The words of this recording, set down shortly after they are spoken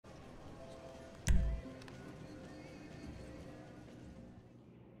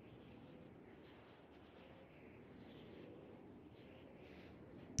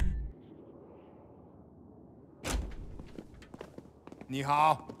你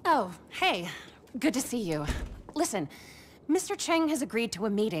好. Oh, hey. Good to see you. Listen, Mr. Cheng has agreed to a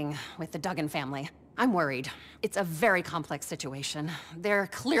meeting with the Duggan family. I'm worried. It's a very complex situation. They're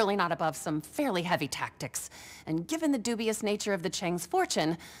clearly not above some fairly heavy tactics. And given the dubious nature of the Cheng's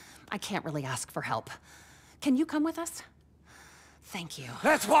fortune, I can't really ask for help. Can you come with us? Thank you.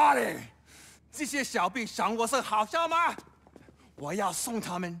 Let's party! 这些小兵赏我是好笑吗？我要送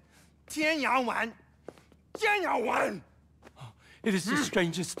他们天涯玩，天涯玩。 It is the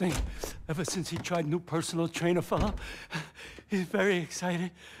strangest thing. Ever since he tried new personal trainer fella, he's very excited,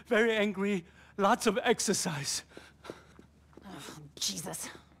 very angry, lots of exercise. Oh,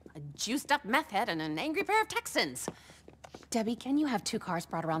 Jesus. A juiced up meth head and an angry pair of Texans. Debbie, can you have 2 cars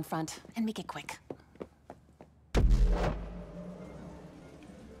brought around front? And make it quick.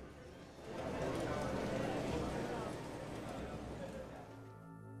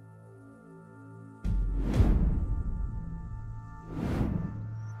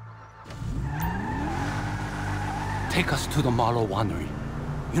 Take us to the Marlowe Winery.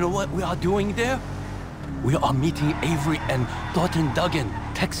 You know what we are doing there? We are meeting Avery and Thornton Duggan,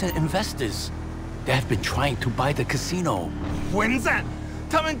 Texan investors. They have been trying to buy the casino. 混蛋！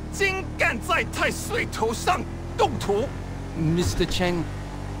他们竟敢在太岁头上动土！ Mr. Cheng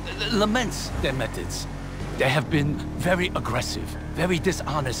laments their methods. They have been very aggressive, very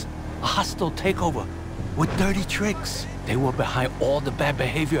dishonest, a hostile takeover with dirty tricks. They were behind all the bad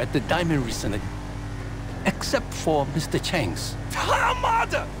behavior at the Diamond recently. Except for Mr. Cheng's. 他妈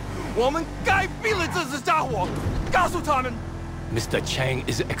的！我们该毙了这只家伙！告诉他们 Mr. Cheng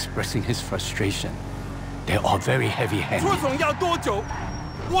is expressing his frustration. They are very heavy-handed. 出总要多久？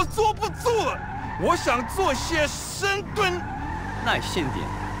我坐不住了，我想做些深蹲。耐心点，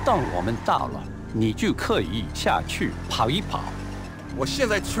等我们到了，你就可以下去跑一跑。我现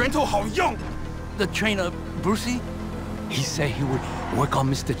在拳头好用。 The trainer, Brucey, he said he would work on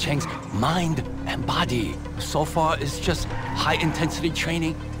Mr. Cheng's mind and body. So far, it's just high-intensity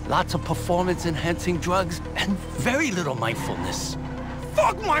training, lots of performance-enhancing drugs, and very little mindfulness.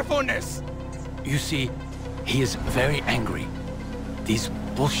 Fuck mindfulness! You see, he is very angry. These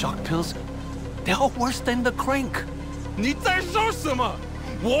bullshock pills, they are worse than the crank. 你在说什么？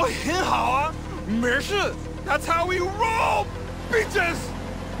我很好啊，没事。That's how we roll, bitches!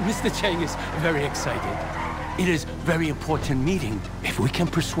 Mr. Cheng is very excited. It is very important meeting. If we can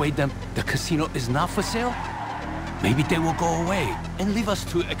persuade them the casino is not for sale, maybe they will go away and leave us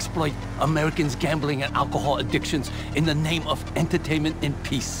to exploit Americans' gambling and alcohol addictions in the name of entertainment and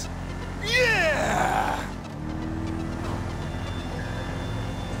peace. Yeah!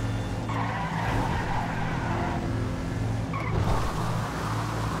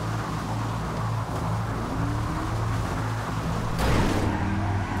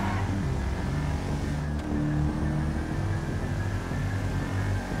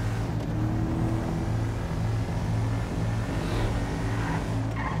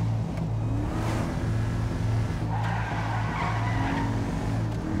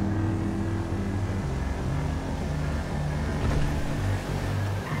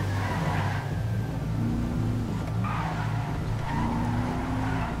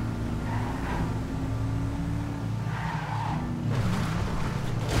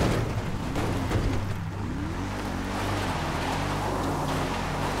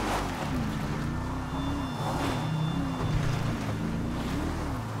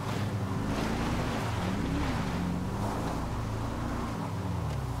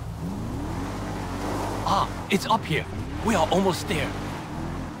 Ah, it's up here. We are almost there.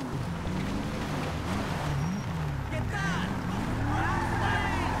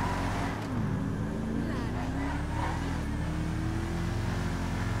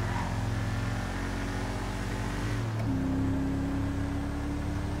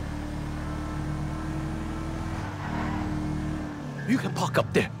 You can park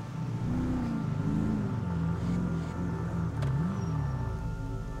up there.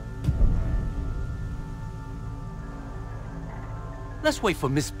 Let's wait for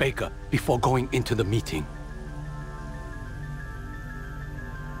Miss Baker before going into the meeting.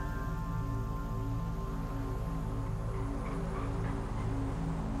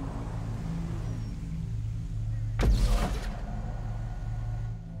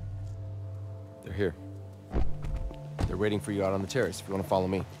 They're here. They're waiting for you out on the terrace if you want to follow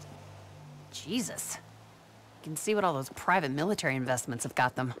me. Jesus. You can see what all those private military investments have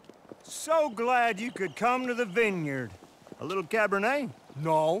got them. So glad you could come to the vineyard. A little Cabernet?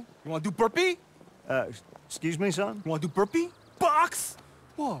 No. You want to do burpee? Excuse me, son? You want to do burpee? Box?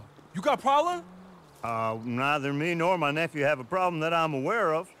 What? You got a problem? Neither me nor my nephew have a problem that I'm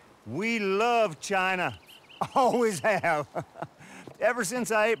aware of. We love China. Always have. ever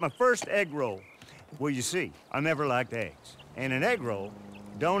since I ate my first egg roll. Well, you see, I never liked eggs. And an egg roll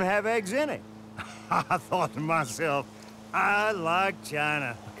don't have eggs in it. I thought to myself, I like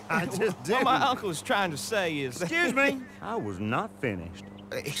China. I just did. What my uncle is trying to say is... Excuse me. I was not finished.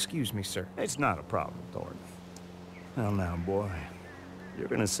 Excuse me, sir. It's not a problem, Thornton. Well, now, boy, you're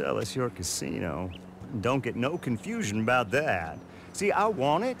gonna sell us your casino. Don't get no confusion about that. See, I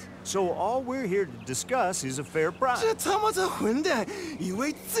want it, so all we're here to discuss is a fair price. 这他妈这混蛋，以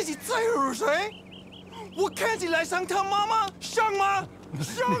为自己载入水？我看起来像他妈妈，像吗？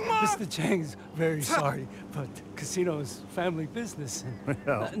像吗？ Mr. Chang's very sorry, but casino's family business and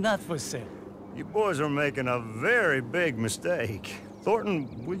Well. not for sale. You boys are making a very big mistake.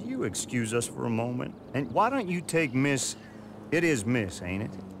 Thornton, will you excuse us for a moment? And why don't you take Miss... It is Miss, ain't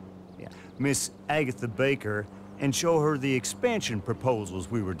it? Yeah. Miss Agatha Baker and show her the expansion proposals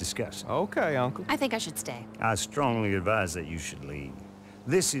we were discussing. Okay, Uncle. I think I should stay. I strongly advise that you should leave.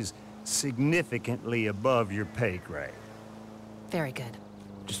 This is significantly above your pay grade. Very good.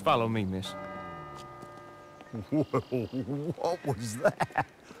 Just follow me, miss. Whoa, what was that?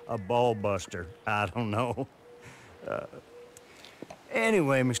 A ball buster. I don't know.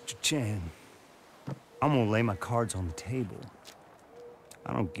 Anyway, Mr. Chen, I'm gonna lay my cards on the table.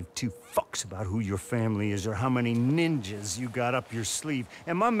 I don't give two fucks about who your family is or how many ninjas you got up your sleeve.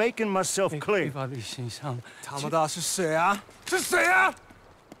 Am I making myself clear? 他们的是谁啊？是谁啊？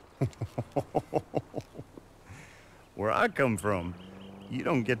 Where I come from, you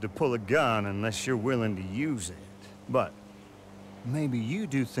don't get to pull a gun unless you're willing to use it. But maybe you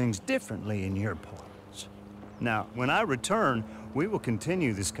do things differently in your parts. Now, when I return, we will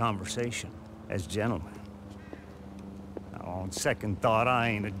continue this conversation as gentlemen. Now, on second thought, I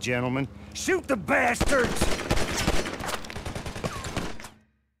ain't a gentleman. Shoot the bastards!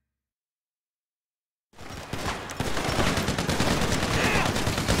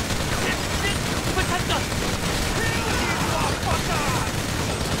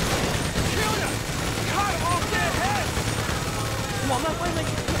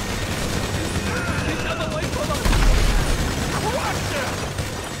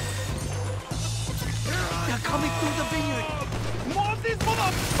 They're coming through the vineyard. More of these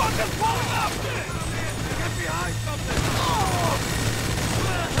motherfuckers pulling up! Get behind something!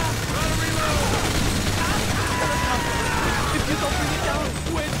 Try to reload! If you don't bring it down,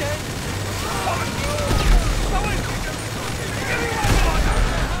 we're dead! Fuck you! Someone! Get me right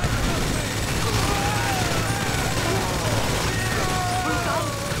on!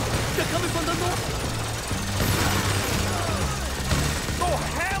 They're coming from the north! Go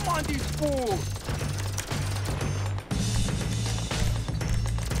ham on these fools!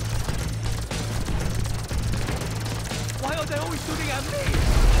 Why are they always shooting at me?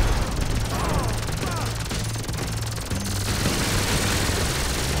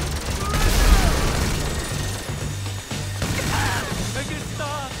 Make it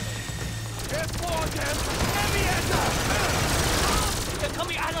stop! There's more of them! Heavy ender! They're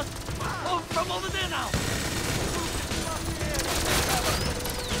coming at us! Oh, from over there now!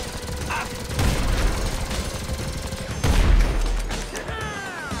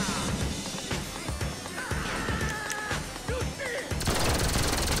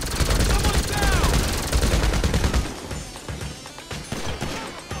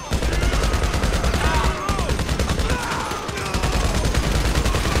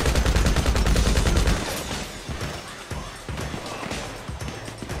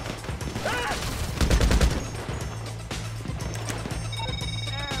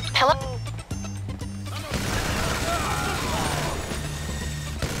 Hello?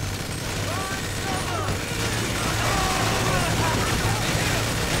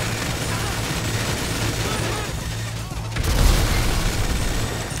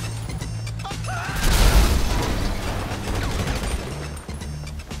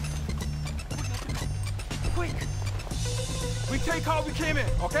 Quick! We take how we came in,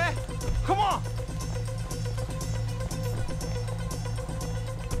 okay? Come on!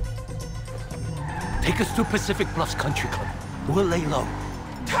 Take us to Pacific Bluffs Country Club. We'll lay low.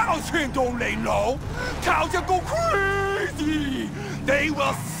 套圈 don't lay low! 套圈 go crazy! They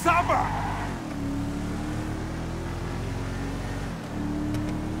will suffer!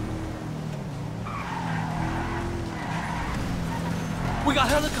 We got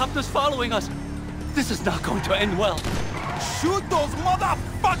helicopters following us. This is not going to end well. Shoot those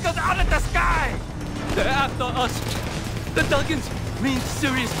motherfuckers out of the sky! They're after us. The Duggins mean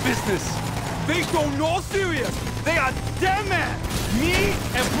serious business. They don't know serious! They are dead men! Me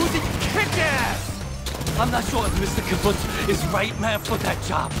and Brucey kick ass! I'm not sure if Mr. Kibbutz is right man for that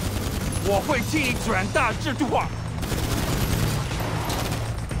job. 我会替你转大制度化。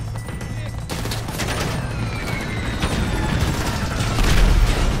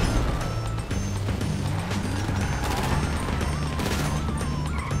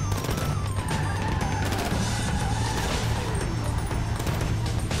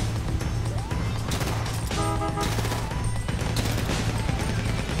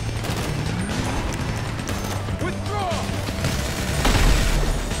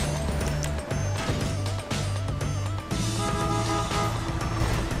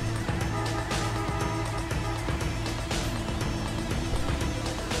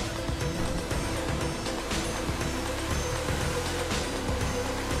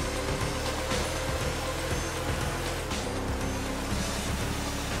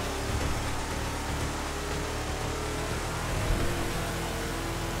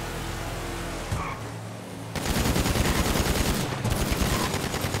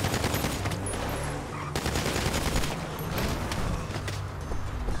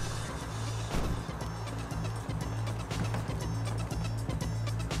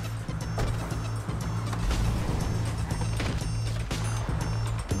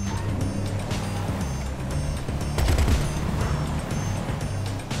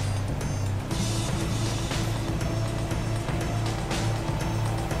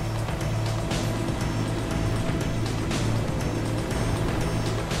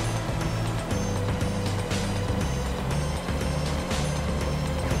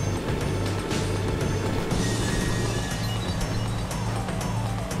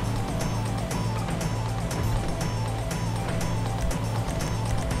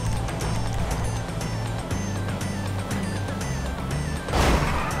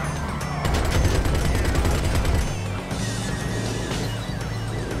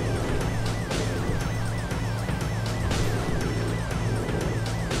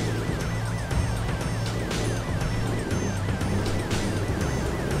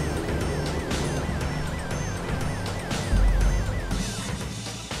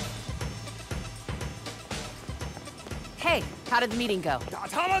How did the meeting go? 打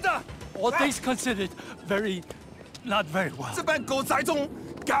他妈的！ All things considered, not very well. 这班狗仔中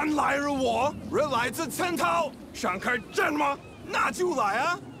敢来惹我，惹来自陈涛，想开战吗？那就来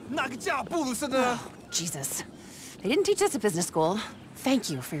啊！那个架不是的。 Jesus. They didn't teach us at business school.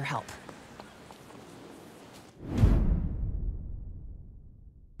 Thank you for your help.